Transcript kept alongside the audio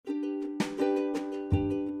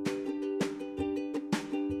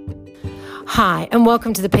Hi, and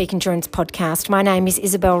welcome to the Peak Endurance Podcast. My name is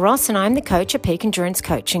Isabel Ross, and I'm the coach at Peak Endurance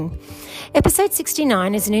Coaching. Episode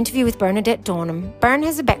 69 is an interview with Bernadette Dornham. Bern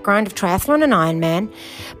has a background of triathlon and Ironman,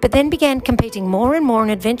 but then began competing more and more in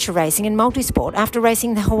adventure racing and multisport after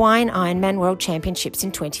racing the Hawaiian Ironman World Championships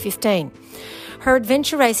in 2015. Her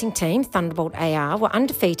adventure racing team, Thunderbolt AR, were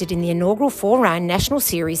undefeated in the inaugural 4-round National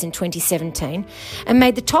Series in 2017 and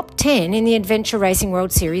made the top 10 in the Adventure Racing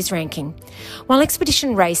World Series ranking. While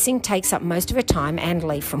expedition racing takes up most of her time and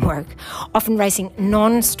leave from work, often racing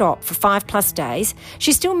non-stop for 5+ days,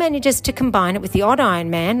 she still manages to combine it with the odd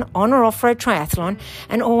Ironman, on or off-road triathlon,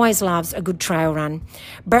 and always loves a good trail run.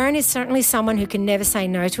 Bern is certainly someone who can never say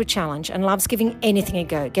no to a challenge and loves giving anything a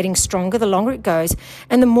go, getting stronger the longer it goes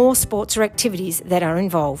and the more sports or activities that are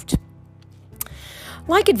involved.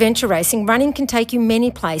 Like adventure racing, running can take you many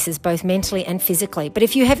places, both mentally and physically. But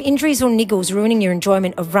if you have injuries or niggles ruining your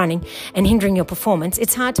enjoyment of running and hindering your performance,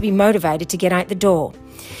 it's hard to be motivated to get out the door.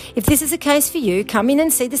 If this is the case for you, come in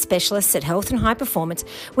and see the specialists at Health and High Performance,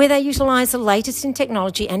 where they utilise the latest in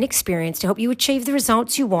technology and experience to help you achieve the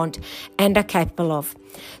results you want and are capable of.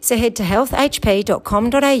 So head to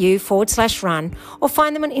healthhp.com.au/run or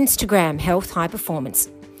find them on Instagram, Health High Performance.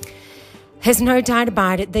 There's no doubt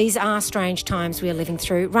about it, these are strange times we are living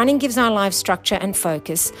through. Running gives our lives structure and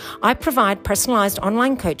focus. I provide personalised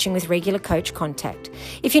online coaching with regular coach contact.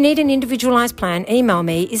 If you need an individualised plan, email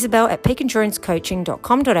me,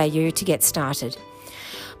 isabel@peakendurancecoaching.com.au to get started.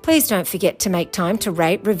 Please don't forget to make time to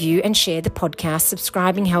rate, review and share the podcast.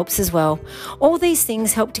 Subscribing helps as well. All these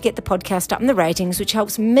things help to get the podcast up in the ratings, which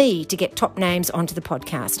helps me to get top names onto the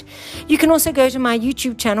podcast. You can also go to my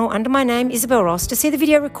YouTube channel under my name, Isabel Ross, to see the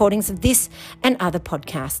video recordings of this and other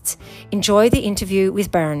podcasts. Enjoy the interview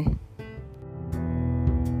with Bern.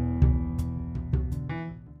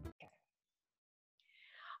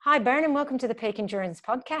 Hi, Bern, and welcome to the Peak Endurance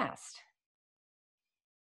Podcast.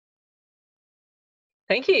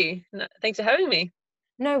 Thank you. Thanks for having me.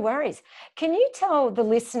 No worries. Can you tell the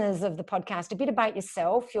listeners of the podcast a bit about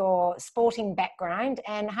yourself, your sporting background,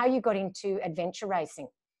 and how you got into adventure racing?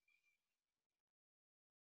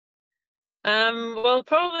 Well,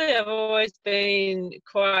 probably I've always been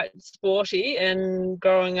quite sporty, and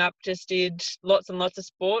growing up just did lots and lots of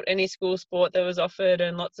sport, any school sport that was offered,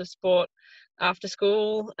 and lots of sport after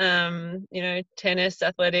school, tennis,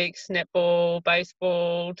 athletics, netball,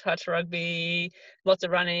 baseball, touch rugby, lots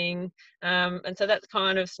of running. And so that's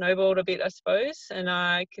kind of snowballed a bit, I suppose. And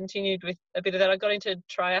I continued with a bit of that. I got into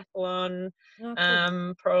triathlon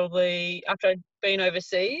probably after I'd been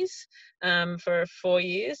overseas for 4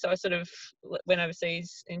 years. So I sort of went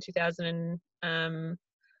overseas in 2000 and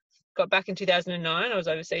got back in 2009. I was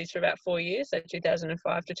overseas for about 4 years, so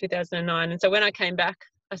 2005 to 2009. And so when I came back,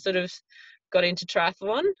 I sort of got into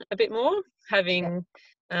triathlon a bit more, having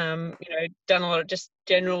done a lot of just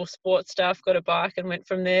general sports stuff, got a bike and went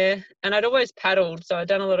from there. And I'd always paddled, so I'd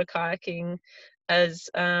done a lot of kayaking as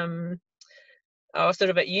I was sort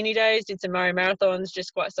of at uni days, did some Murray marathons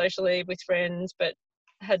just quite socially with friends, but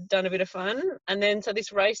had done a bit of fun. And then so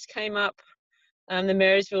this race came up, the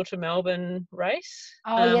Marysville to Melbourne race.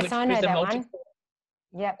 Oh, yes, which I know was that one.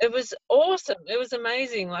 Yeah, it was awesome. It was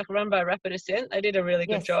amazing, like run by Rapid Ascent. They did a really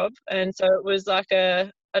good job. And so it was like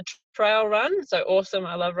a trail run. So awesome.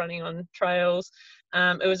 I love running on trails.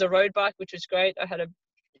 It was a road bike, which was great. I had a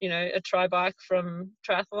tri bike from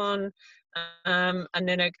triathlon, and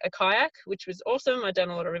then a kayak, which was awesome. I'd done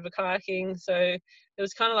a lot of river kayaking. So it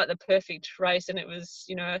was kind of like the perfect race. And it was,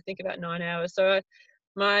 I think about 9 hours. So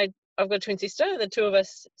I've got a twin sister. The two of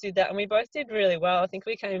us did that, and we both did really well. I think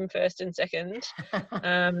we came first and second.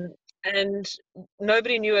 And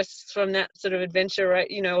nobody knew us from that sort of adventure,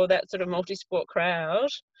 or that sort of multi-sport crowd.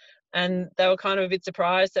 And they were kind of a bit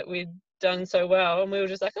surprised that we'd done so well. And we were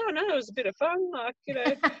just like, oh, no, it was a bit of fun,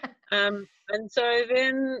 And so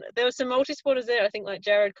then there were some multi-sporters there, I think like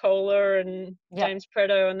Jared Kohler and James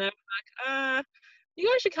Preto, and they were like, you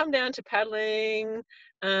guys should come down to paddling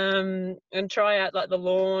and try out like the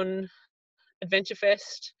Lawn Adventure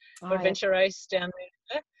Fest or Adventure Race down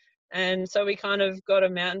there. And so we kind of got a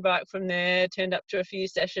mountain bike from there, turned up to a few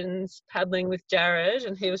sessions paddling with Jared,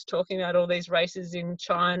 and he was talking about all these races in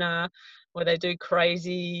China where they do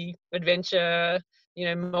crazy adventure,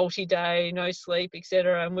 multi-day, no sleep,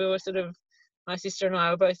 etc. And we were my sister and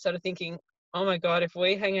I were both sort of thinking, oh my God, if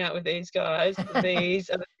we hang out with these guys, these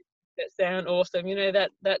are the things that sound awesome.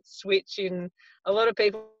 That switch in a lot of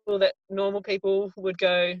people, that normal people would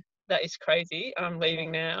go, that is crazy, I'm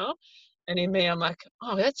leaving now. And in me, I'm like,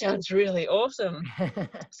 oh, that sounds really awesome. So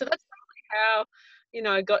that's probably how,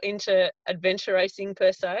 I got into adventure racing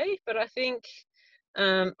per se. But I think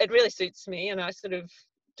it really suits me, and I sort of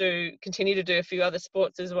continue to do a few other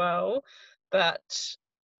sports as well, but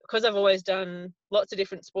because I've always done lots of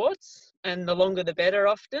different sports, and the longer the better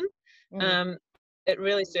often, it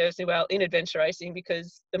really serves me well in adventure racing,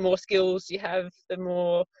 because the more skills you have, the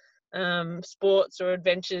more sports or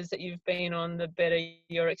adventures that you've been on, the better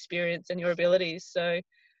your experience and your abilities. So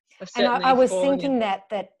I was thinking that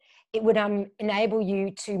it would enable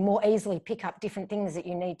you to more easily pick up different things that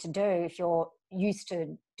you need to do if you're used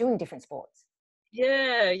to doing different sports.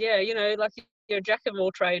 Yeah, you know, like you're a jack of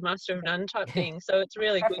all trade, master of none type thing. So it's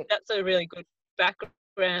really good. That's a really good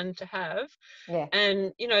background to have. Yeah.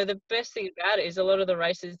 And, you know, the best thing about it is a lot of the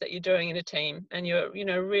races that you're doing in a team, and you're, you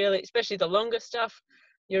know, really, especially the longer stuff,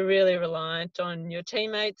 you're really reliant on your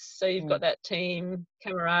teammates. So you've got that team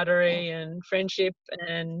camaraderie and friendship,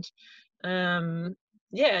 and and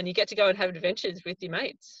you get to go and have adventures with your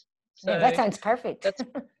mates. So yeah, that sounds perfect. That's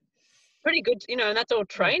pretty good, you know, and that's all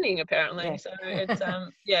training apparently. So it's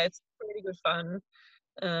it's pretty good fun.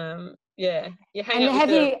 You hang out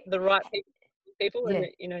with the right people, and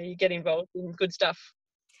you know, you get involved in good stuff.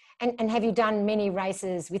 And have you done many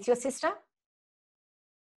races with your sister?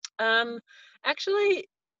 Actually,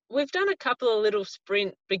 we've done a couple of little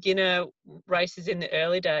sprint beginner races in the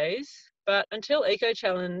early days, but until Eco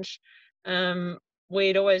Challenge,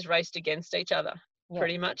 we'd always raced against each other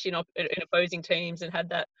pretty much in opposing teams, and had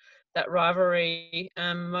that rivalry.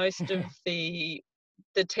 Most of the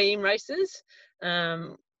team races,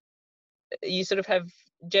 you sort of have,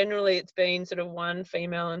 generally it's been sort of 1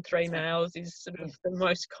 female and 3 males is sort of the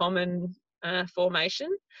most common formation,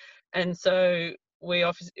 and so we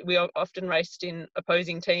often raced in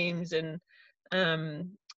opposing teams and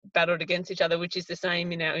battled against each other, which is the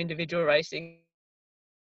same in our individual racing.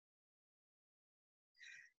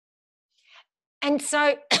 And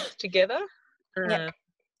so together.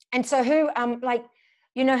 And so who, like,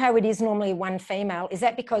 you know how it is normally 1 female, is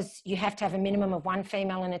that because you have to have a minimum of 1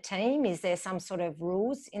 female in a team? Is there some sort of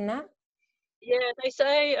rules in that? Yeah, they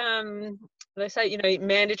say, you know,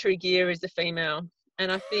 mandatory gear is the female.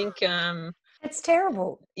 And I think that's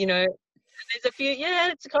terrible. You know, there's a few,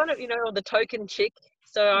 it's kind of, you know, or the token chick.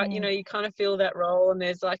 So, you know, you kind of feel that role, and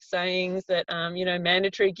there's like sayings that, you know,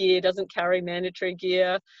 mandatory gear doesn't carry mandatory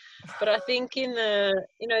gear. But I think in the,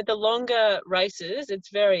 you know, the longer races, it's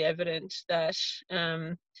very evident that,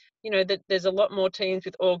 you know, that there's a lot more teams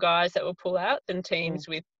with all guys that will pull out than teams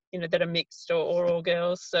with, you know, that are mixed or all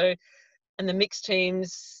girls. So, and the mixed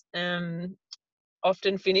teams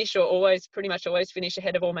often finish, or pretty much always finish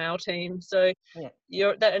ahead of all male teams. So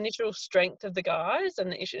that initial strength of the guys,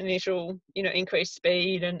 and the initial, you know, increased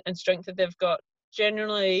speed and strength that they've got,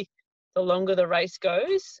 generally the longer the race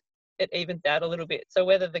goes, it evens out a little bit. So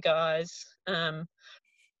whether the guys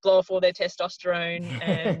blow off all their testosterone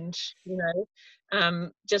and, you know,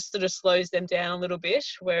 just sort of slows them down a little bit,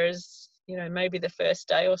 whereas, you know, maybe the first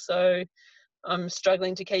day or so I'm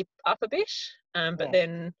struggling to keep up a bit, but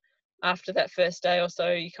then after that first day or so,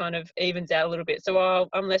 you kind of evens out a little bit. So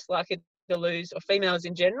I'm less likely to lose, or females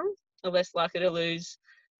in general are less likely to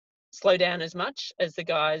slow down as much as the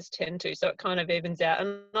guys tend to. So it kind of evens out,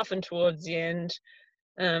 and often towards the end,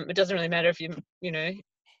 it doesn't really matter if you know,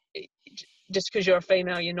 just because you're a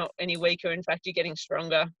female, you're not any weaker. In fact, you're getting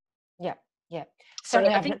stronger. Yeah.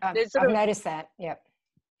 Certainly, so I've noticed that.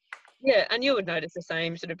 Yeah, and you would notice the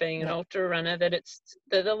same, sort of being an ultra runner, that it's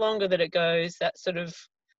the longer that it goes, that sort of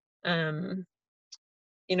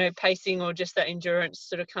you know, pacing or just that endurance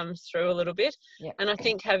sort of comes through a little bit. And I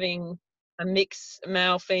think having a mix,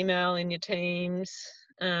 male female, in your teams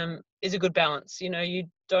is a good balance. You know, you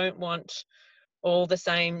don't want all the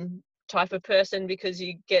same type of person, because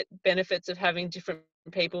you get benefits of having different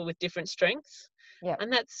people with different strengths.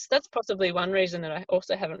 And that's possibly one reason that I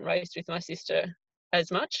also haven't raced with my sister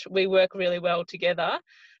as much. We work really well together,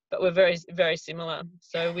 but we're very, very similar.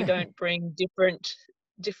 So we don't bring different,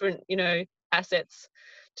 you know, assets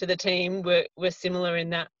to the team. We're similar in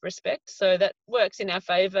that respect. So that works in our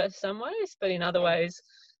favour some ways, but in other ways,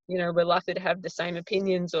 you know, we're likely to have the same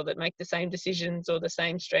opinions, or that make the same decisions, or the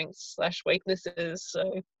same strengths / weaknesses.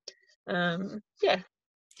 So,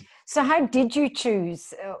 So how did you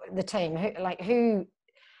choose the team? Who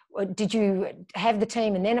did you have the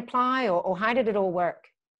team and then apply, or how did it all work?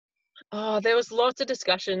 Oh, there was lots of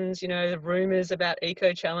discussions, you know, the rumours about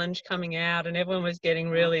Eco Challenge coming out, and everyone was getting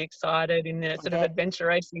really excited in the sort of adventure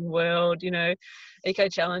racing world. You know, Eco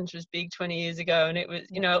Challenge was big 20 years ago, and it was,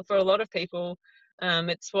 you know, for a lot of people,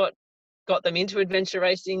 it's what got them into adventure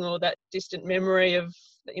racing, or that distant memory of,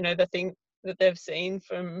 you know, the thing that they've seen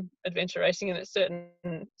from adventure racing, and it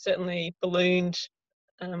certainly ballooned,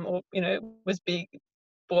 or, you know, was big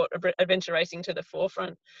brought adventure racing to the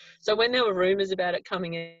forefront. So when there were rumours about it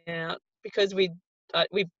coming out, because we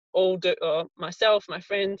all do, or myself, my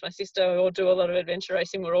friends, my sister, we all do a lot of adventure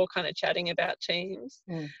racing. We're all kind of chatting about teams.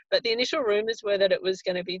 But the initial rumours were that it was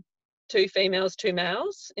going to be 2 females, 2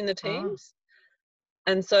 males in the teams.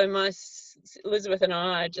 And so Elizabeth and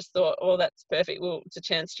I just thought, oh, that's perfect. Well, it's a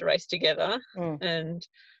chance to race together. And,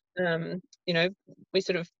 you know, we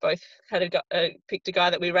sort of both had picked a guy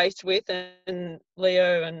that we raced with, and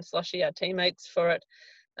Leo and Sloshy, our teammates for it.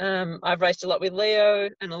 I've raced a lot with Leo,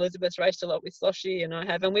 and Elizabeth's raced a lot with Sloshy, and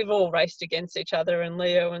we've all raced against each other, and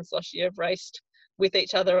Leo and Sloshy have raced with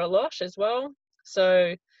each other a lot as well.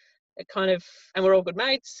 So it kind of, and we're all good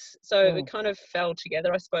mates. So it kind of fell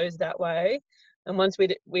together, I suppose, that way. And once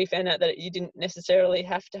we found out that you didn't necessarily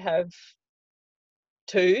have to have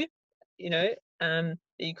 2, you know,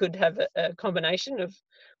 you could have a combination of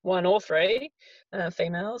 1 or 3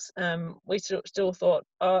 females. We still thought,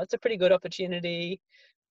 oh, it's a pretty good opportunity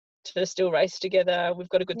to still race together. We've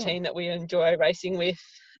got a good team that we enjoy racing with.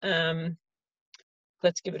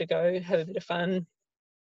 Let's give it a go, have a bit of fun.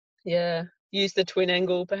 Yeah, use the twin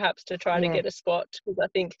angle perhaps to try to get a spot, because I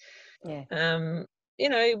think, you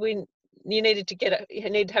know, you need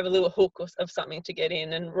to have a little hook of something to get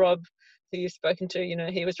in. And Rob, who you've spoken to, you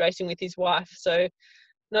know, he was racing with his wife, so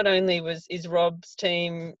not only is Rob's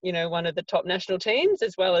team, you know, one of the top national teams,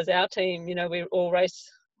 as well as our team. You know, we all race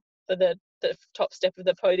for the top step of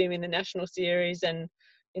the podium in the national series and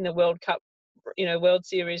in the World Cup, you know, World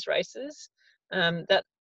Series races. That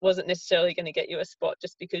wasn't necessarily going to get you a spot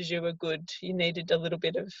just because you were good. You needed a little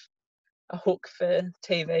bit of a hook for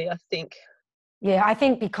TV, I think. Yeah, I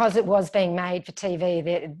think because it was being made for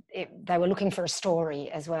TV, they were looking for a story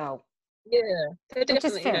as well. Yeah, they're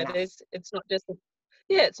definitely, you know,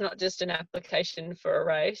 it's not just an application for a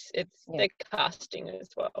race. They're casting as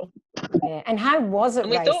well. Yeah, and how was it?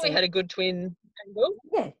 And we thought we had a good twin angle.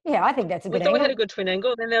 Yeah, I think that's a good angle. We thought we had a good twin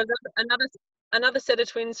angle. Then there was another set of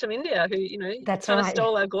twins from India who, you know, kind of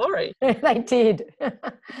stole our glory. They did.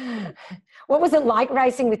 What was it like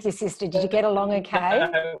racing with your sister? Did you get along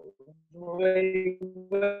okay?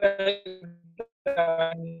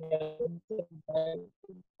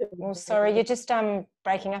 Well, sorry, you're just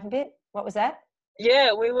breaking up a bit. What was that?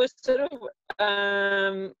 Yeah, we were sort of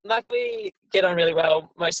like we get on really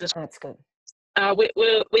well most of the time. That's good.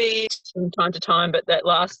 We from time to time, but that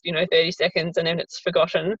lasts, you know, 30 seconds and then it's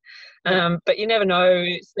forgotten. But you never know,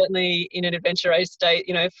 certainly in an adventure race day,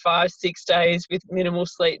 you know, 5-6 days with minimal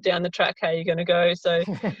sleep down the track, how you're going to go. So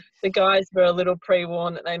the guys were a little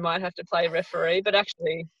pre-warned that they might have to play referee, but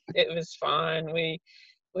actually it was fine. We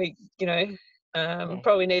you know,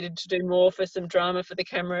 probably needed to do more for some drama for the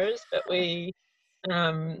cameras, but we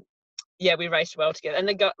raced well together. And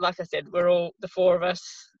like I said, we're all, the 4 of us,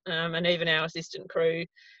 and even our assistant crew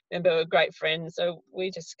member, were great friends. So we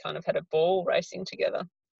just kind of had a ball racing together.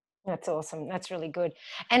 That's awesome. That's really good.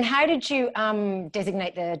 And how did you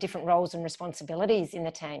designate the different roles and responsibilities in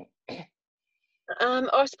the team?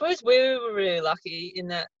 I suppose we were really lucky in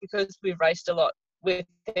that because we've raced a lot with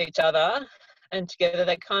each other and together,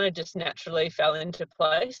 they kind of just naturally fell into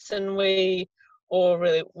place, and we all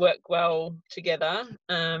really work well together.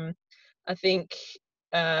 I think,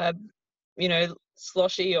 you know,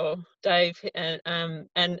 Sloshy or Dave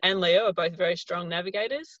and Leo are both very strong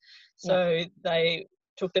navigators, so they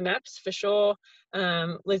took the maps for sure.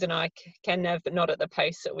 Liz and I can nav, but not at the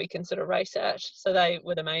pace that we can sort of race at. So they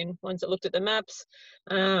were the main ones that looked at the maps.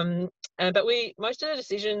 But most of the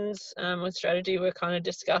decisions on strategy were kind of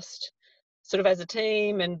discussed sort of as a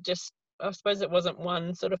team, and just, I suppose it wasn't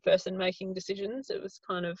one sort of person making decisions. It was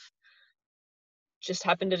kind of just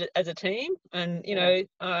happened as a team. And, you know,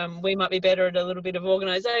 we might be better at a little bit of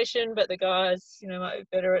organisation, but the guys, you know, might be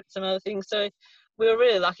better at some other things. So we were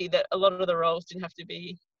really lucky that a lot of the roles didn't have to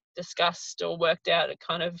be discussed or worked out. It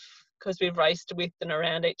kind of, because we've raced with and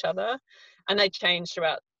around each other, and they change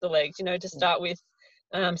throughout the legs. You know, to start with,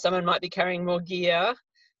 someone might be carrying more gear,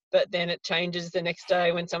 but then it changes the next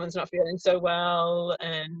day when someone's not feeling so well,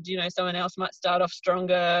 and, you know, someone else might start off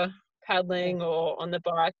stronger paddling or on the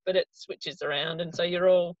bike, but it switches around. And so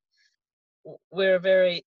we're a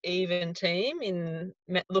very even team in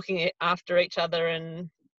looking after each other and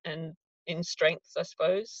in strengths, I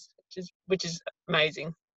suppose, which is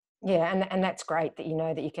amazing. Yeah, and that's great that you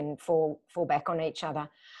know that you can fall back on each other.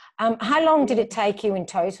 How long did it take you in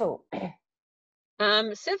total?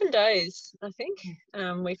 7 days, I think.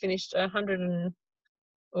 We finished 100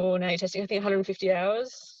 or now you're testing, I think 150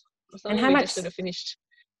 hours or something. And how much just sort of finished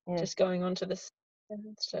just going on to the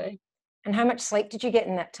 7th day. And how much sleep did you get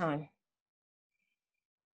in that time?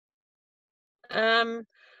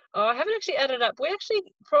 Oh, I haven't actually added up. We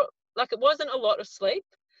actually, it wasn't a lot of sleep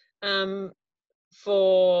for,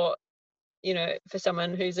 for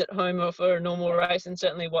someone who's at home or for a normal race and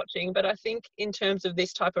certainly watching. But I think in terms of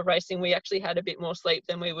this type of racing, we actually had a bit more sleep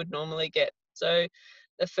than we would normally get. So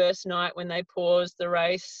the first night when they paused the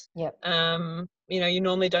race, you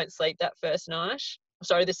normally don't sleep that first night.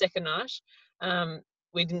 Sorry, the second night.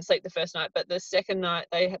 We didn't sleep the first night, but the second night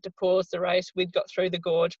they had to pause the race. We'd got through the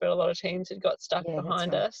gorge, but a lot of teams had got stuck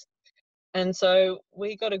behind us. And so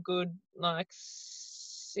we got a good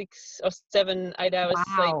 6 or 7, 8 hours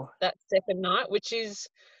sleep that second night, which is,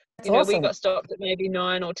 awesome. We got stopped at maybe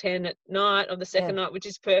 9 or 10 at night of the second night, which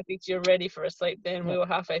is perfect. You're ready for a sleep then. We were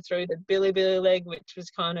halfway through the Billy leg, which was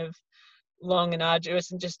kind of long and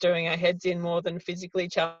arduous and just doing our heads in more than physically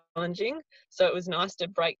challenging. So it was nice to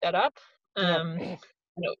break that up.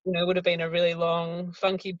 It would have been a really long,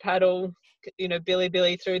 funky paddle,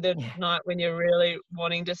 Billy through the night when you're really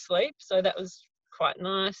wanting to sleep. So that was quite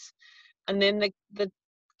nice. And then the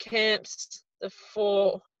camps, the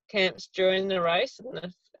 4 camps during the race,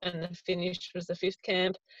 and the finish was the 5th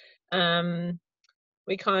camp. You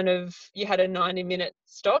had a 90-minute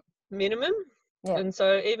stop minimum. And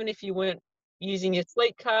so even if you weren't using your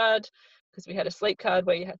sleep card, because we had a sleep card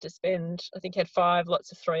where you had to spend, I think you had 5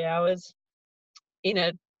 lots of 3 hours in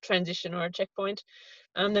a transition or a checkpoint.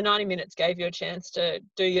 The 90 minutes gave you a chance to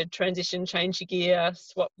do your transition, change your gear,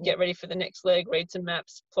 swap, get ready for the next leg, read some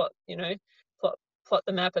maps, plot the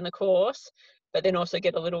map and the course, but then also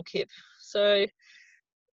get a little kip. So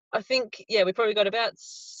I think, we probably got about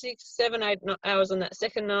 6, 7, 8 hours on that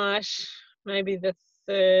second night, maybe the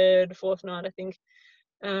 3rd, 4th night, I think.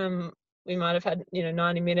 We might have had,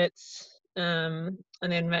 90 minutes, and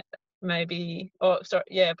then probably a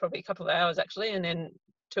couple of hours actually, and then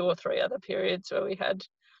 2 or 3 other periods where we had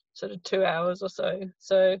sort of 2 hours or so.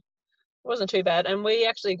 So it wasn't too bad. And we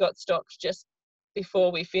actually got stopped just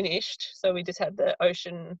before we finished. So we just had the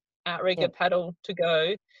ocean outrigger paddle to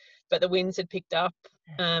go, but the winds had picked up.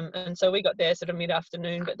 And so we got there sort of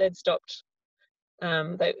mid-afternoon, but they'd stopped.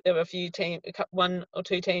 There were a few teams, 1 or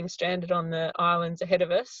 2 teams stranded on the islands ahead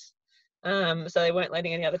of us. So they weren't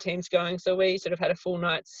letting any other teams going. So we sort of had a full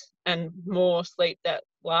night's and more sleep that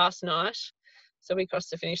last night. So we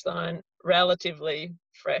crossed the finish line relatively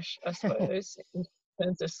fresh, I suppose, in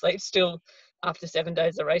terms of sleep. Still, after 7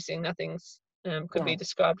 days of racing, nothing's could be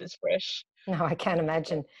described as fresh. No, I can't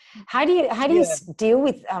imagine. How do you deal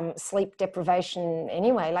with sleep deprivation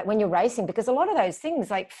anyway? Like when you're racing, because a lot of those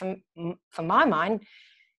things, like from my mind,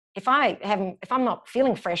 if I'm not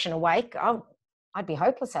feeling fresh and awake, I'd be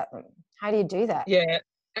hopeless at them. How do you do that? Yeah,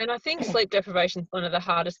 and I think sleep deprivation is one of the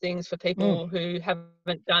hardest things for people who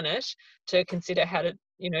haven't done it to consider how to,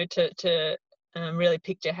 to really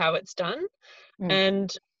picture how it's done.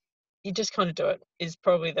 And you just kind of do it is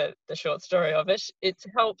probably the short story of it. It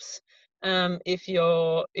helps if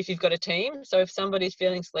you've got a team. So if somebody's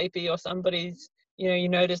feeling sleepy or somebody's, you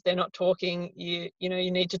notice they're not talking, you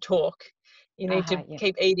need to talk. You need to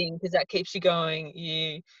keep eating because that keeps you going.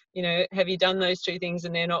 Have you done those 2 things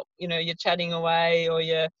and they're not, you're chatting away or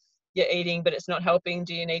you're eating but it's not helping?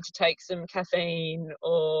 Do you need to take some caffeine,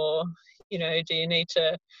 or, do you need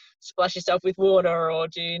to splash yourself with water, or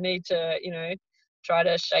do you need to, try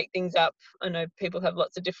to shake things up? I know people have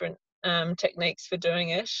lots of different techniques for doing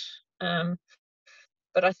it.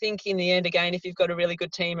 But I think in the end, again, if you've got a really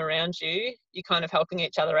good team around you, you're kind of helping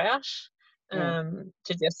each other out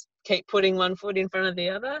to just keep putting one foot in front of the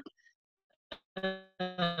other.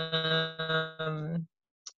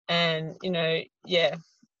 And,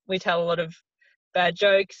 we tell a lot of bad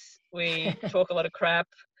jokes. We talk a lot of crap.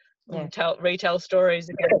 We retell stories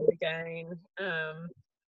again and again.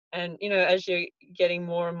 And, as you're getting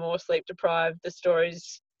more and more sleep deprived, the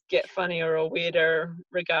stories get funnier or weirder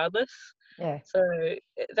regardless. So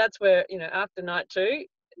that's where, after night 2,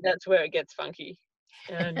 that's where it gets funky.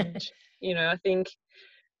 And, I think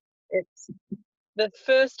it's the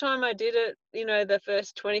first time I did it, the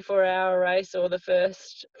first 24-hour race or the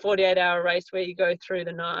first 48-hour race where you go through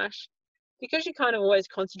the night, because you're kind of always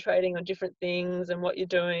concentrating on different things and what you're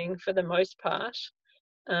doing for the most part.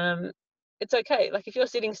 It's okay. Like if you're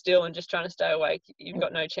sitting still and just trying to stay awake, you've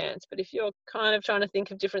got no chance. But if you're kind of trying to think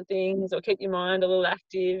of different things or keep your mind a little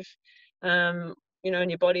active, and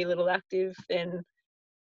your body a little active, then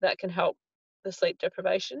that can help the sleep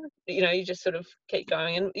deprivation. You just sort of keep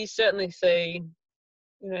going. And you certainly see,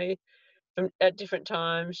 at different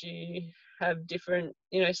times you have different,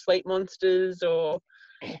 sleep monsters or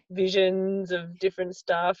visions of different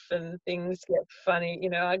stuff, and things get funny.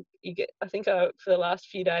 I think for the last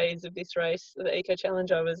few days of this race, the Eco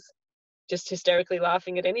Challenge, I was just hysterically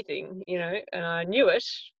laughing at anything, you know, and I knew it,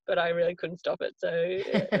 but I really couldn't stop it. So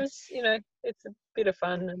it was, you know, it's a bit of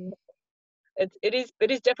fun, and it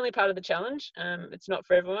is definitely part of the challenge. It's not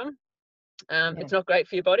for everyone. It's not great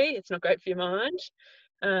for your body. It's not great for your mind.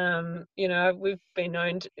 You know, we've been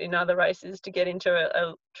known in other races to get into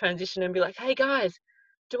a transition and be like, hey guys,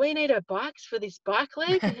 do we need our bikes for this bike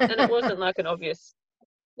leg? And it wasn't like an obvious,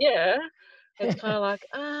 yeah. It's kind of like,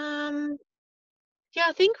 yeah,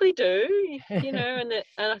 I think we do, you know, and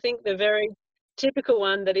I think the very typical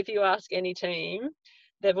one that if you ask any team,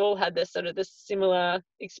 they've all had this sort of this similar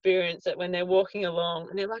experience that when they're walking along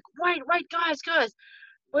and they're like, wait, guys,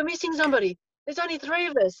 we're missing somebody. There's only 3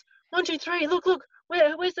 of us. 1, 2, 3. Look,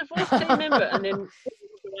 where's the 4th team member? And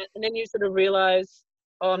then you sort of realise,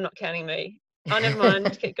 oh, I'm not counting me. Oh, never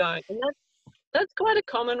mind, keep going. And that's quite a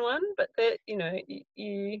common one, but you know,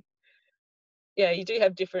 you do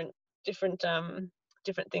have different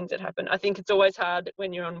things that happen. I think it's always hard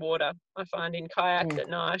when you're on water. I find in kayak at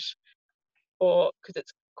night, or because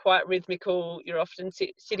it's quite rhythmical, you're often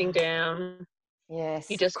sitting down. Yes,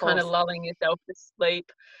 you're just kind of lulling yourself to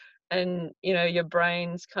sleep, and you know your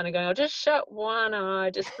brain's kind of going, oh, just shut one eye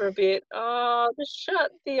just for a bit, oh, just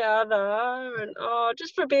shut the other, and oh,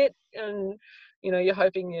 just for a bit. And you know, you're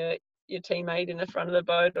hoping your teammate in the front of the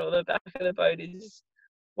boat or the back of the boat is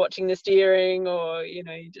watching the steering, or you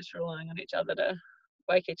know, you're just relying on each other to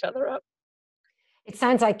wake each other up. It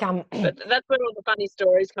sounds like but that's where all the funny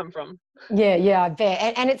stories come from. Yeah, I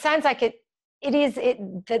bet. And it sounds like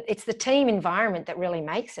it's the team environment that really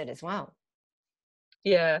makes it as well.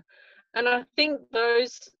 Yeah, and I think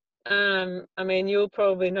those, I mean, you'll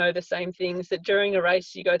probably know the same things, that during a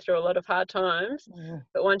race you go through a lot of hard times,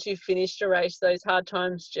 but once you've finished a race, those hard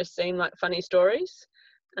times just seem like funny stories.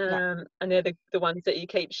 And they're the ones that you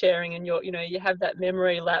keep sharing, and you know, you have that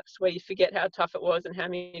memory lapse where you forget how tough it was and how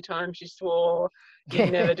many times you swore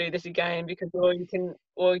you'd never do this again, because all you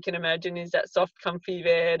can imagine is that soft comfy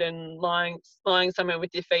bed and lying somewhere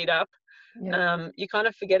with your feet up. You kind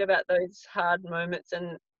of forget about those hard moments,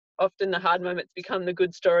 and often the hard moments become the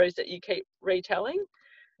good stories that you keep retelling,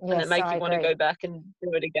 and that make you want to go back and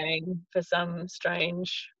do it again for some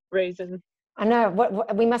strange reason. I know,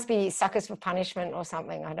 what we must be suckers for punishment or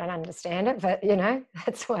something. I don't understand it, but you know,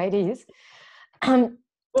 that's the way it is.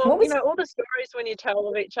 Well, you know, all the stories when you tell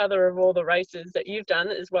of each other of all the races that you've done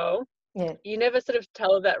as well, you never sort of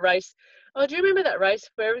tell of that race, oh, do you remember that race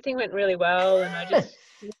where everything went really well and I just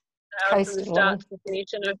from the start to the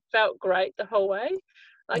finish and I felt great the whole way?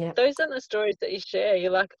 Like those aren't the stories that you share.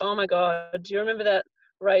 You're like, oh my God, do you remember that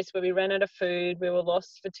race where we ran out of food, we were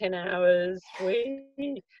lost for 10 hours, we,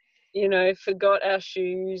 you know, forgot our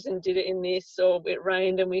shoes and did it in this, or it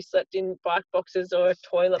rained and we slept in bike boxes or a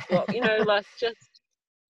toilet block, you know, like just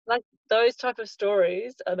like those type of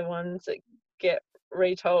stories are the ones that get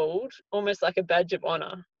retold almost like a badge of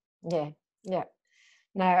honor. Yeah.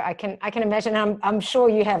 No, I can imagine. I'm sure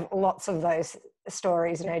you have lots of those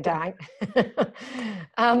stories, no doubt.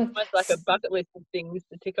 Almost like a bucket list of things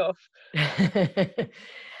to tick off.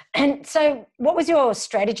 And so what was your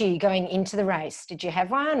strategy going into the race? Did you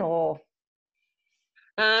have one, or?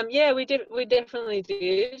 Yeah, we definitely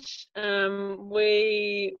did.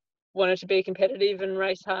 We wanted to be competitive and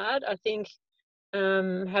race hard. I think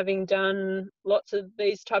having done lots of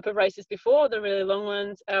these type of races before, the really long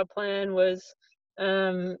ones, our plan was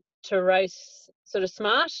to race sort of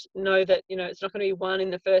smart, know that, you know, it's not going to be one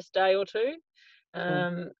in the first day or two,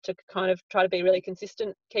 to kind of try to be really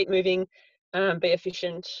consistent, keep moving, be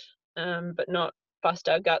efficient, but not bust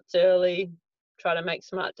our guts early, try to make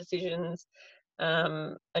smart decisions,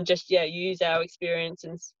 and just use our experience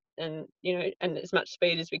and you know, and as much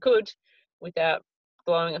speed as we could without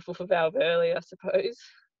blowing a fufa valve early, I suppose.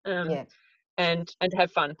 And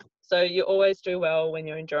have fun. So you always do well when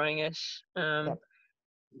you're enjoying it.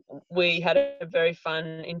 We had a very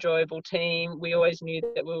fun, enjoyable team. We always knew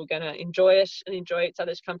that we were going to enjoy it and enjoy each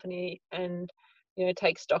other's company, and you know,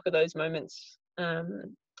 take stock of those moments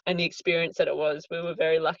and the experience that it was. We were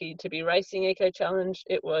very lucky to be racing Eco Challenge.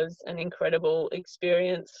 It was an incredible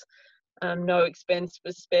experience. No expense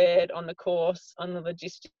was spared on the course, on the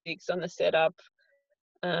logistics, on the setup.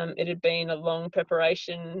 It had been a long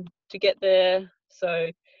preparation to get there, so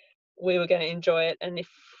we were going to enjoy it. And if,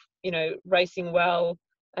 you know, racing well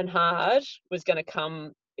and hard was going to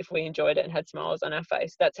come if we enjoyed it and had smiles on our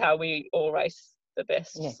face. That's how we all race the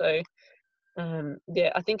best. So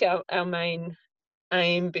I think our main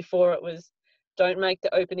aim before it was, don't make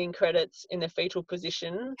the opening credits in the fetal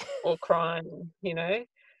position or crying, you know,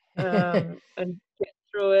 and get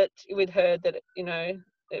through it. We'd heard that, you know,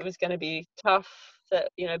 it was going to be tough, that,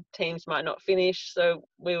 you know, teams might not finish. So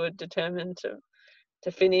we were determined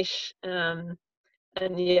to finish, and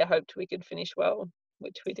yeah, hoped we could finish well,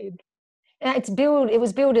 which we did. It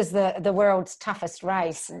was billed as the world's toughest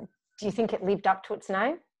race. Do you think it lived up to its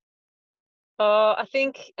name? I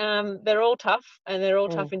think they're all tough, and they're all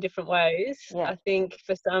tough in different ways. Yeah. I think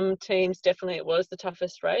for some teams, definitely it was the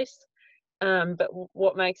toughest race. But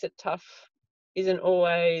what makes it tough isn't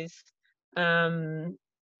always the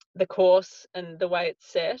course and the way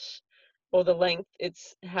it's set, or the length.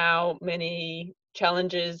 It's how many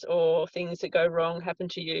challenges or things that go wrong happen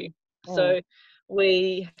to you. So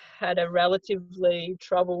we had a relatively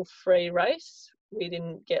trouble-free race. We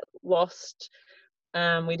didn't get lost.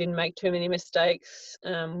 We didn't make too many mistakes.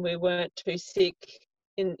 We weren't too sick.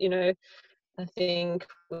 I think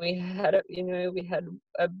we had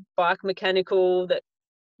a bike mechanical that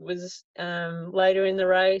was later in the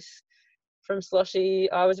race from Sloshy.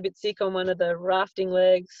 I was a bit sick on one of the rafting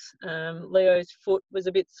legs. Leo's foot was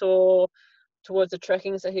a bit sore towards the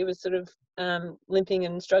trekking, so he was sort of limping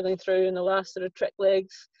and struggling through in the last sort of trek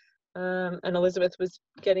legs. And Elizabeth was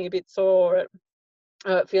getting a bit sore,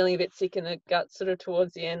 feeling a bit sick in the gut sort of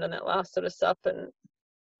towards the end on that last sort of sup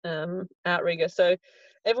and outrigger. So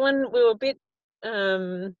everyone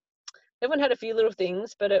had a few little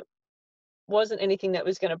things, but it wasn't anything that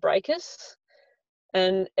was going to break us.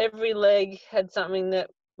 And every leg had something that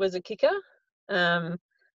was a kicker,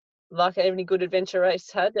 like every good adventure race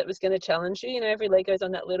had, that was going to challenge you. You know, every leg goes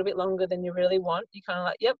on that little bit longer than you really want. You kind of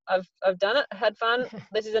like, yep, I've done it, had fun.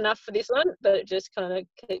 This is enough for this one, but it just kind of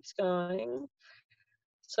keeps going.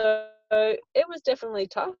 So it was definitely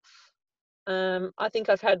tough. I think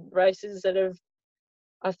I've had races that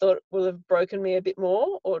I thought will have broken me a bit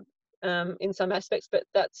more, or in some aspects, but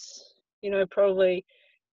that's, you know, probably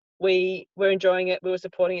we were enjoying it. We were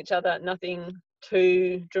supporting each other. Nothing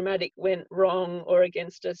too dramatic went wrong or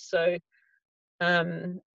against us. So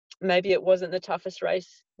maybe it wasn't the toughest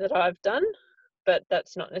race that I've done, but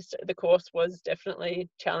that's not necessarily, the course was definitely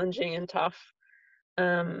challenging and tough.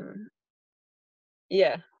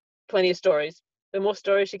 Yeah, plenty of stories. The more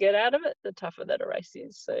stories you get out of it, the tougher that a race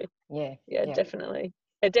is. So yeah. Definitely.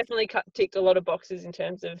 It definitely ticked a lot of boxes in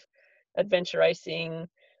terms of adventure racing,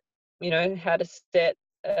 you know, how to set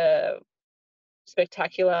a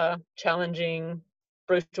spectacular, challenging,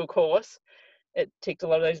 brutal course. It ticked a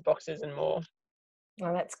lot of those boxes and more.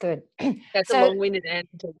 Well, that's good. That's a long-winded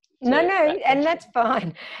answer. No, and that's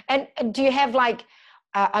fine. And do you have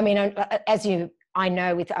I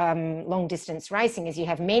know with long distance racing is you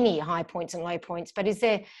have many high points and low points, but is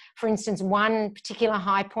there, for instance, one particular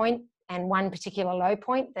high point and one particular low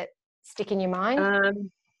point that stick in your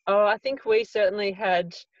mind? I think we certainly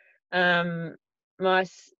had, my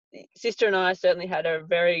sister and I certainly had a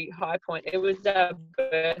very high point. It was our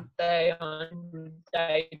birthday on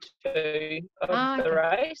day 2 of the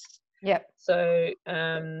race. Yep. So,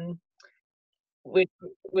 which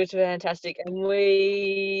was fantastic. And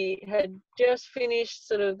we had just finished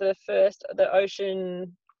sort of the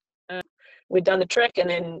ocean. We'd done the trek and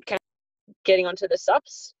then getting onto the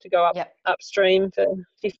sups to go upstream for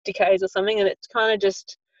 50 k's or something. And it's kind of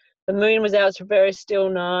just, the moon was out, it's a very still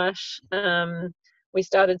night. We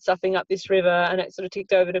started supping up this river and it sort of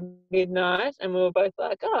ticked over to midnight and we were both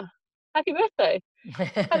like, oh, happy birthday.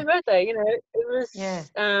 Happy birthday. You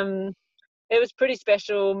know, it was pretty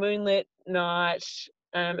special, moonlit night,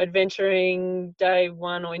 adventuring day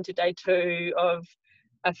 1 or into day 2 of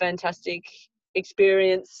a fantastic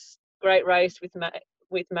experience, great race with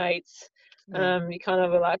mates. You kind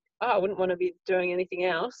of were like, oh, I wouldn't want to be doing anything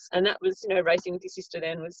else. And that was, you know, racing with your sister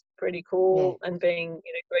then was pretty cool. And being,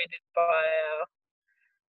 you know, greeted by our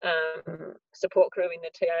support crew in the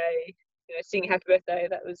TA, you know, singing happy birthday,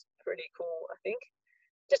 that was pretty cool, I think.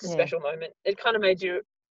 Just a special moment. It kind of made you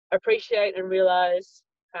appreciate and realise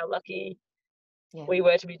how lucky we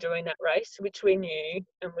were to be doing that race, which we knew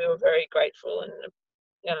and we were very grateful and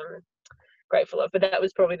grateful of. But that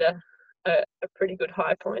was probably a pretty good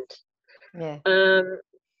high point. Yeah.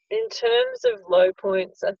 In terms of low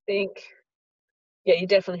points, I think, you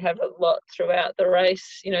definitely have a lot throughout the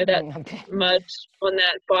race. You know, that mud on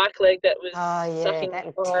that bike leg that was sucking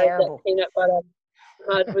that peanut butter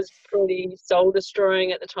mud was pretty soul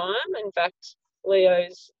destroying at the time. In fact,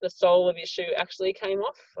 the sole of his shoe actually came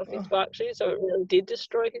off of his bike shoe, so it really did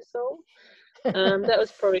destroy his soul. That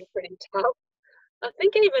was probably pretty tough. I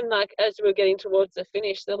think even like as we were getting towards the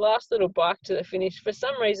finish, the last little bike to the finish, for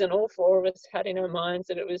some reason all 4 of us had in our minds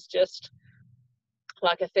that it was just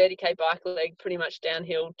like a 30k bike leg pretty much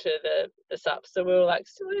downhill to the sup. So we were like,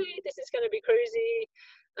 sweet, this is going to be cruisy.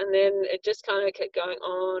 and then it just kind of kept going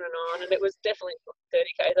on, and it was definitely 30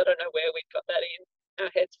 Ks. I don't know where we'd got that in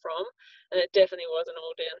our heads from, and it definitely wasn't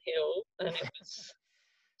all downhill, and it was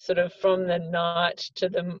sort of from the night to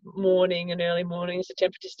the morning and early mornings, the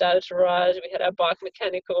temperature started to rise. We had our bike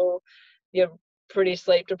mechanical. You're pretty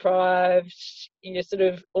sleep deprived. You're sort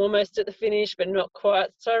of almost at the finish, but not quite.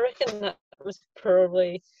 So I reckon that was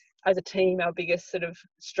probably, as a team, our biggest sort of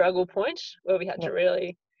struggle point, where we had to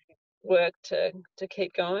really work to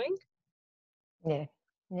keep going.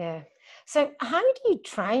 Yeah. So how do you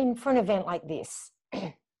train for an event like this?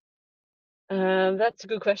 That's a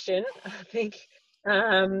good question. I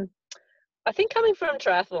think coming from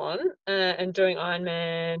triathlon and doing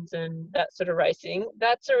Ironmans and that sort of racing,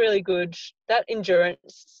 that's a really good, that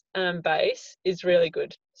endurance base is really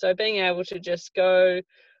good. So being able to just go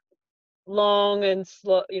long and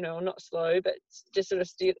slow, not slow, but just sort of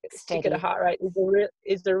stick at a heart rate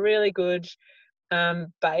is a really good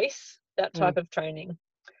base, that type of training.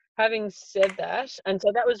 Having said that, and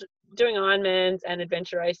so that was doing Ironmans and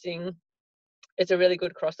adventure racing. It's a really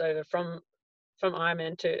good crossover from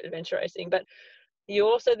Ironman to adventure racing. But you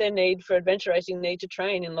also then need to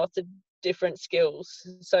train in lots of different skills.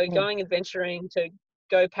 So going adventuring, to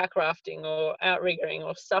go pack rafting or outriggering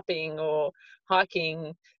or supping or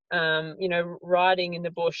hiking, riding in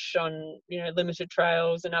the bush on, limited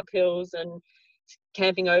trails and uphills, and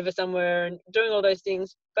camping over somewhere and doing all those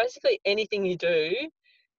things. Basically anything you do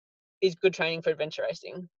is good training for adventure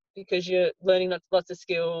racing, because you're learning lots of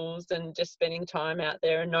skills and just spending time out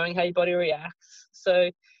there and knowing how your body reacts. So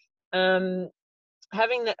having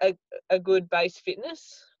a good base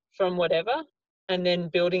fitness from whatever, and then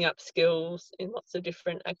building up skills in lots of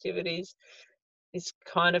different activities is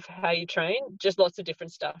kind of how you train, just lots of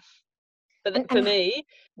different stuff. But for me,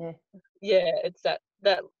 it's that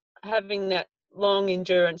having that long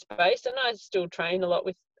endurance base, and I still train a lot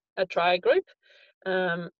with a tri group,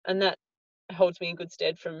 and that holds me in good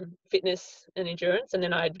stead from fitness and endurance. And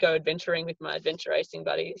then I'd go adventuring with my adventure racing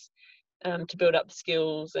buddies to build up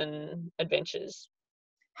skills and adventures.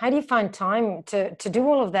 How do you find time to do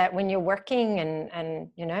all of that when you're working and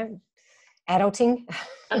adulting?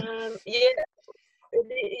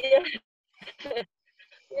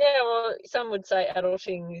 Yeah, well, some would say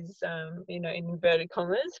adulting is, in inverted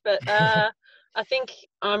commas, but I think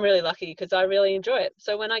I'm really lucky because I really enjoy it.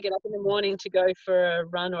 So when I get up in the morning to go for a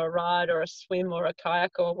run or a ride or a swim or a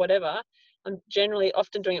kayak or whatever, I'm generally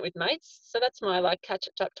often doing it with mates. So that's my catch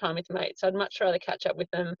up time with mates. I'd much rather catch up with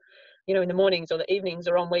them, in the mornings or the evenings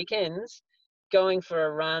or on weekends, going for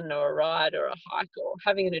a run or a ride or a hike or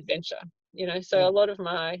having an adventure. So a lot of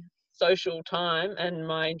my social time and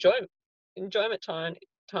my enjoyment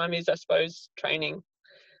time is, I suppose, training.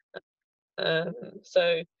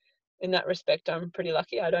 So in that respect, I'm pretty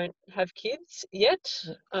lucky. I don't have kids yet.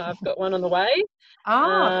 I've got one on the way.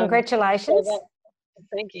 Congratulations. So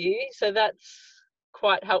thank you. So that's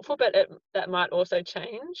quite helpful, but that might also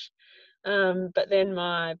change. But then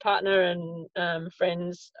my partner and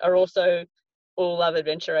friends are also all love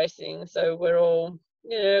adventure racing. So we're all,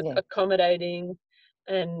 accommodating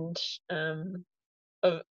and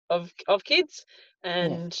of kids,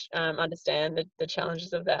 and understand the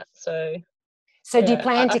challenges of that. So do you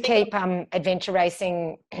plan to keep adventure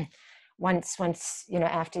racing once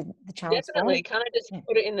after the child's definitely born? Kind of just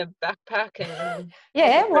put it in the backpack and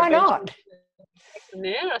why not? From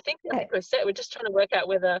there, I think we're set. We're just trying to work out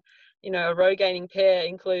whether a row gaining pair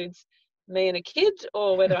includes me and a kid,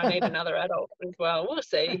 or whether I need another adult as well. We'll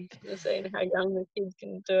see how young the kids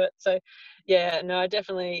can do it. So I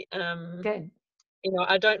definitely good.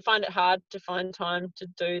 I don't find it hard to find time to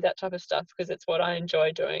do that type of stuff, because it's what I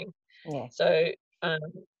enjoy doing. So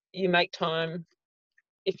you make time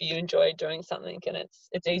if you enjoy doing something, and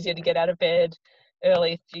it's easier to get out of bed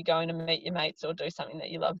early if you're going to meet your mates or do something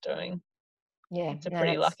that you love doing. It's a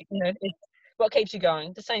pretty lucky, it's what keeps you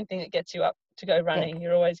going. The same thing that gets you up to go running.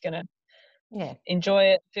 You're always going to enjoy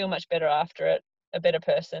it, feel much better after it, a better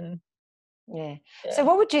person. So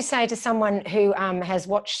what would you say to someone who has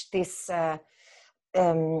watched this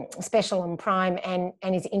special on Prime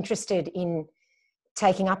and is interested in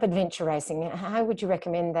taking up adventure racing? How would you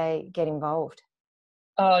recommend they get involved?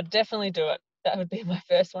 Oh, definitely do it. That would be my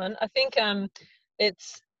first one. I think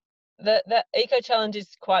it's that Eco Challenge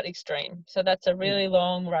is quite extreme. So that's a really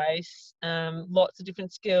long race, lots of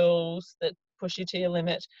different skills that push you to your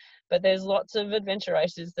limit. But there's lots of adventure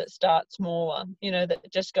races that start smaller,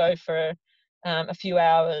 that just go for a few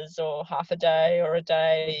hours or half a day or a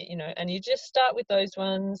day, and you just start with those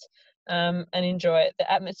ones and enjoy it.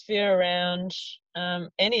 The atmosphere around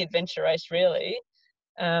any adventure race really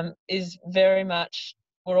is very much,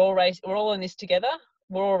 we're all in this together.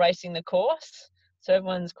 we're all racing the course, so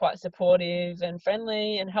everyone's quite supportive and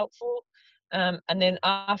friendly and helpful. And then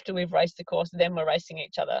after we've raced the course, then we're racing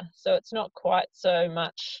each other. So it's not quite so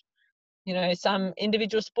much, you know, some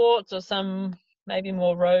individual sports or some maybe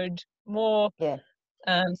more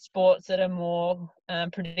sports that are more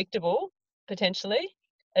predictable potentially.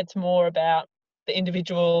 It's more about the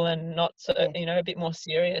individual and not so, you know, a bit more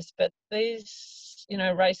serious. But these, you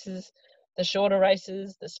know, races, the shorter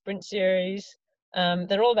races, the sprint series,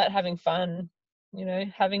 they're all about having fun, you know,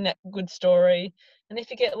 having that good story. And if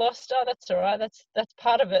you get lost, oh, that's all right. That's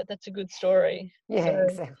part of it. That's a good story. Yeah, So,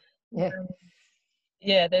 exactly.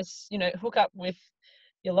 Yeah. There's, you know, hook up with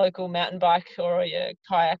your local mountain bike or your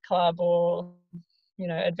kayak club or, you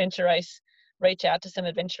know, adventure race. Reach out to some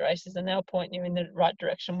adventure races and they'll point you in the right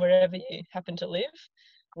direction wherever you happen to live.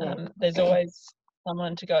 There's always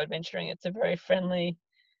someone to go adventuring. It's a very friendly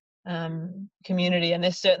community, and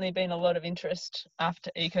there's certainly been a lot of interest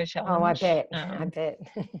after Eco Challenge. Oh, I bet. I bet.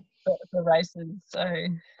 for races. So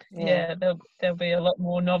there'll be a lot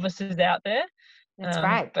more novices out there. That's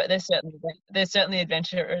great. But there's certainly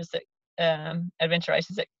adventurers that adventure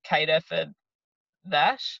races that cater for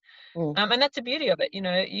that. And that's the beauty of it. You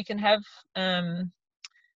know, you can have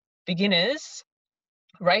beginners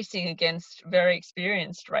racing against very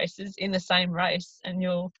experienced racers in the same race, and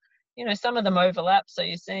you'll, you know, some of them overlap, so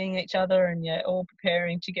you're seeing each other and you're all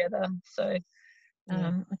preparing together. So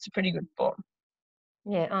it's a pretty good sport.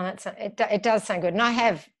 Yeah, it does sound good. And I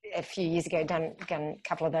have a few years ago done a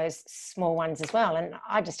couple of those small ones as well, and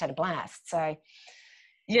I just had a blast. So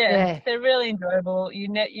they're really enjoyable.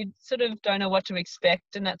 You sort of don't know what to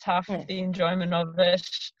expect, and that's half of the enjoyment of it.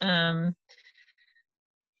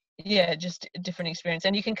 Just a different experience,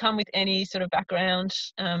 and you can come with any sort of background,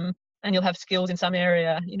 and you'll have skills in some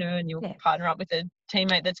area, you know, and you'll partner up with a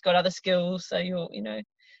teammate that's got other skills, so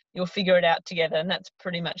you'll figure it out together. And that's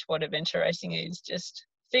pretty much what adventure racing is, just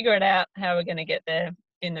figure it out how we're going to get there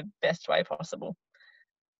in the best way possible.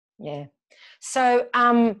 Yeah. So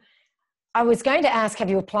I was going to ask, have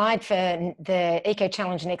you applied for the Eco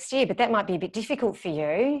Challenge next year? But that might be a bit difficult for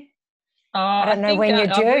you. I don't know when you're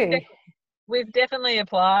due. We've definitely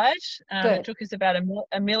applied. It took us about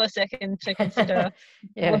a millisecond to consider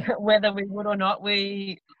whether we would or not.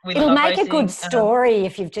 It'll make a good story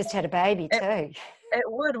if you've just had a baby too. It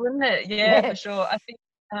would, wouldn't it? Yeah, for sure. I think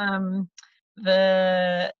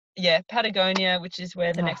Patagonia, which is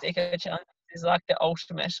where the next Eco Challenge is, like the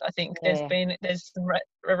ultimate. I think there's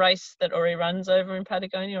a race that already runs over in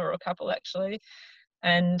Patagonia, or a couple actually,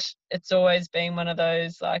 and it's always been one of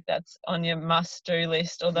those, like, that's on your must-do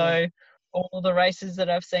list. Although all the races that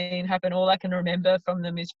I've seen happen, all I can remember from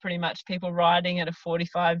them is pretty much people riding at a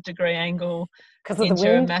 45-degree angle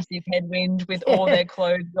into a massive headwind with all their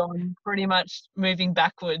clothes on, pretty much moving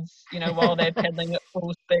backwards, you know, while they're pedaling at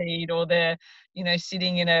full speed, or they're, you know,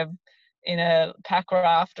 sitting in a pack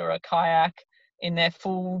raft or a kayak in their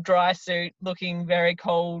full dry suit, looking very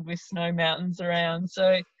cold with snow mountains around.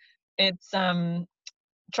 So it's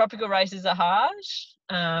tropical races are harsh.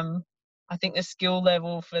 I think the skill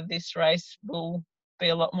level for this race will be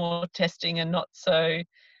a lot more testing and not so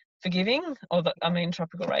forgiving.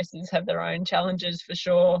 Tropical races have their own challenges for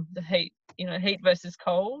sure. The heat versus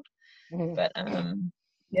cold. But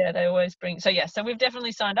they always bring. So we've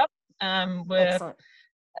definitely signed up. We're excellent.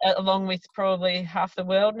 Along with probably half the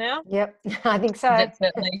world now. Yep, I think so. That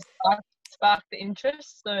certainly sparked the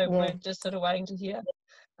interest. So we're just sort of waiting to hear.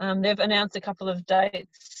 They've announced a couple of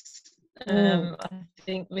dates. I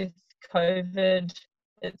think with COVID,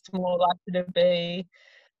 it's more likely to be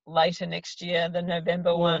later next year, the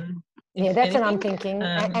November one. Yeah, that's what I'm thinking.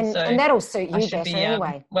 And that'll suit you better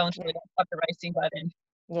anyway. Well and truly up the racing by then.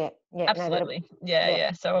 Yeah. Absolutely. No,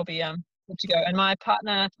 so I'll be good to go. And my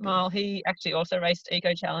partner, Mal, he actually also raced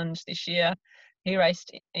Eco Challenge this year. He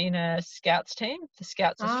raced in a Scouts team, the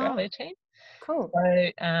Scouts Australia team. Cool.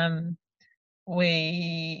 So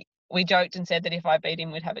we joked and said that if I beat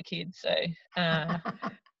him, we'd have a kid. So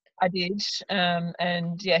I did.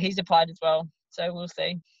 And he's applied as well. So we'll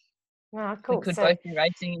see. Oh, cool. We could both be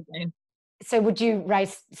racing again. So would you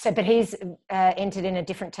race? But he's entered in a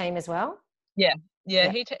different team as well? Yeah.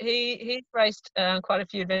 He's raced quite a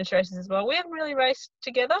few adventure races as well. We haven't really raced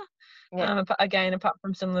together. Again, apart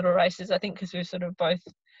from some little races, I think, because we've sort of both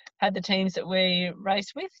had the teams that we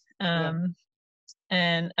race with.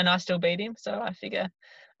 And I still beat him, so I figure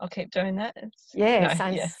I'll keep doing that.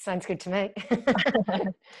 Sounds good to me.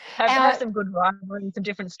 have some good rivalry, some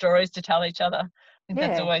different stories to tell each other. I think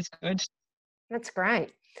that's always good. That's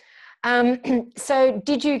great. So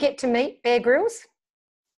did you get to meet Bear Grylls?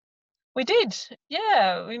 We did,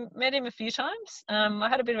 yeah. We met him a few times. I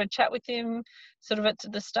had a bit of a chat with him sort of at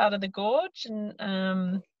the start of the gorge, and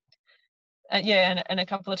and a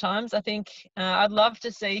couple of times. I think I'd love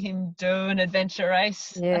to see him do an adventure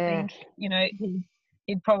race. Yeah. I think,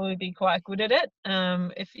 he'd probably be quite good at it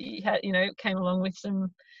if he had, came along with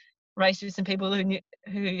some races with some people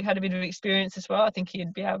who had a bit of experience as well. I think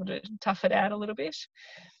he'd be able to tough it out a little bit.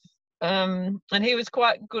 And he was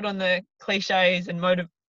quite good on the cliches and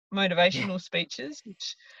motivational speeches,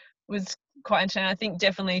 which was quite interesting. I think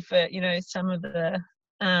definitely for some of the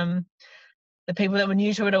people that were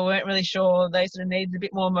new to it or weren't really sure, they sort of needed a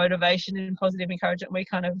bit more motivation and positive encouragement. We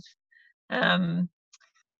kind of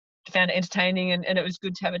found it entertaining, and it was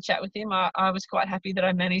good to have a chat with him. I was quite happy that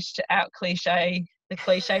I managed to out cliche the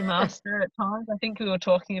cliche master at times. I think we were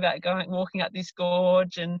talking about walking up this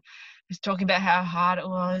gorge, and was talking about how hard it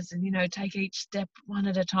was, and take each step one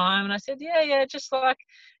at a time. And I said, yeah, just like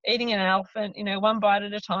eating an elephant, one bite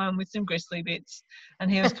at a time with some gristly bits.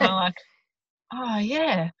 And he was kind of like, oh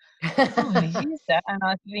yeah, I'm going to use that. And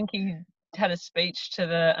I think he had a speech to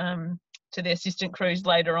the assistant crews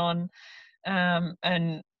later on,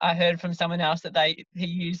 and I heard from someone else that he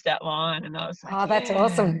used that line, and I was like, oh, that's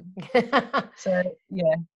awesome. So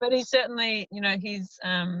yeah, but he's certainly,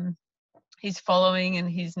 his following and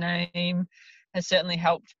his name has certainly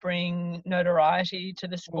helped bring notoriety to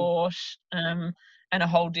the sport, and a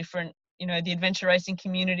whole different, the adventure racing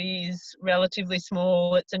community is relatively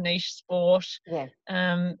small. It's a niche sport. Yeah.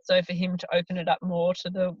 So for him to open it up more to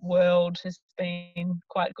the world has been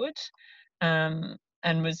quite good, and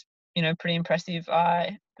was, pretty impressive.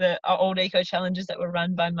 The old eco challenges that were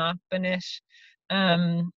run by Mark Burnett,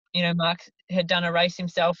 Mark had done a race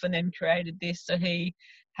himself and then created this, so he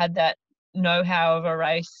had that know-how of a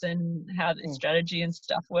race and how the strategy and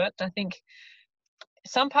stuff worked. I think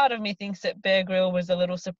some part of me thinks that Bear Grylls was a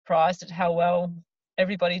little surprised at how well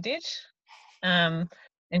everybody did,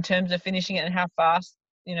 in terms of finishing it and how fast,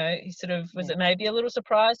 he sort of was maybe a little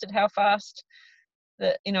surprised at how fast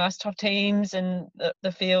that, us top teams and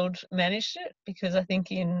the field managed it, because I think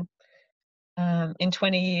in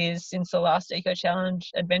 20 years since the last Eco Challenge,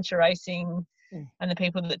 adventure racing and the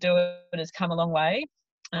people that do it has come a long way.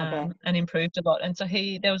 And improved a lot. And so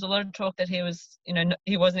there was a lot of talk that he was,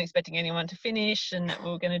 he wasn't expecting anyone to finish, and that we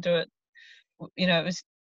were going to do it, it was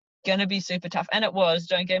going to be super tough. And it was,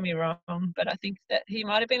 don't get me wrong, but I think that he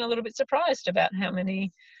might have been a little bit surprised about how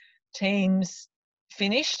many teams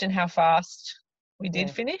finished and how fast we did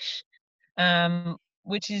finish,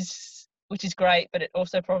 which is great, but it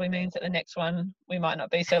also probably means that the next one we might not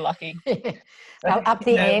be so lucky. So, up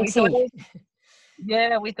the ante.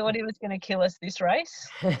 Yeah, we thought he was going to kill us this race.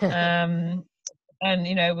 And,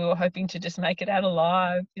 we were hoping to just make it out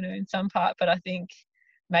alive, in some part. But I think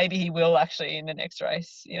maybe he will actually in the next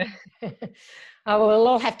race, Oh, we'll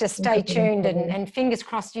all have to stay tuned and fingers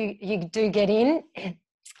crossed you do get in.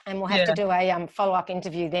 And we'll have to do a follow-up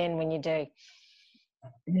interview then when you do.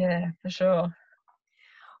 Yeah, for sure.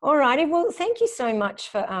 All righty. Well, thank you so much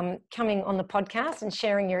for coming on the podcast and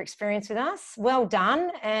sharing your experience with us. Well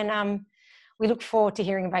done. And we look forward to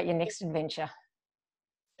hearing about your next adventure.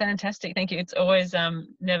 Fantastic. Thank you. It's always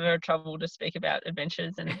never trouble to speak about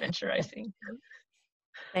adventures and adventure racing.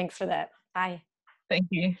 Thanks for that. Bye. Thank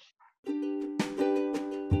you.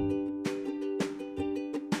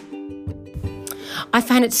 I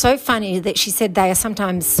find it so funny that she said they are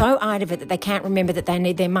sometimes so out of it that they can't remember that they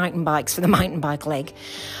need their mountain bikes for the mountain bike leg.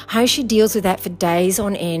 How she deals with that for days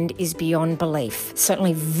on end is beyond belief.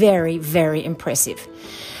 Certainly very, very impressive.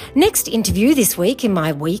 Next interview this week in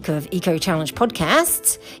my week of Eco Challenge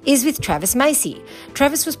podcasts is with Travis Macy.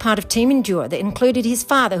 Travis was part of Team Endure that included his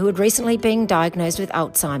father, who had recently been diagnosed with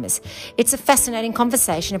Alzheimer's. It's a fascinating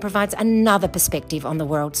conversation and provides another perspective on the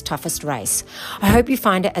world's toughest race. I hope you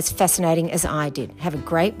find it as fascinating as I did. Have a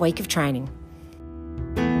great week of training.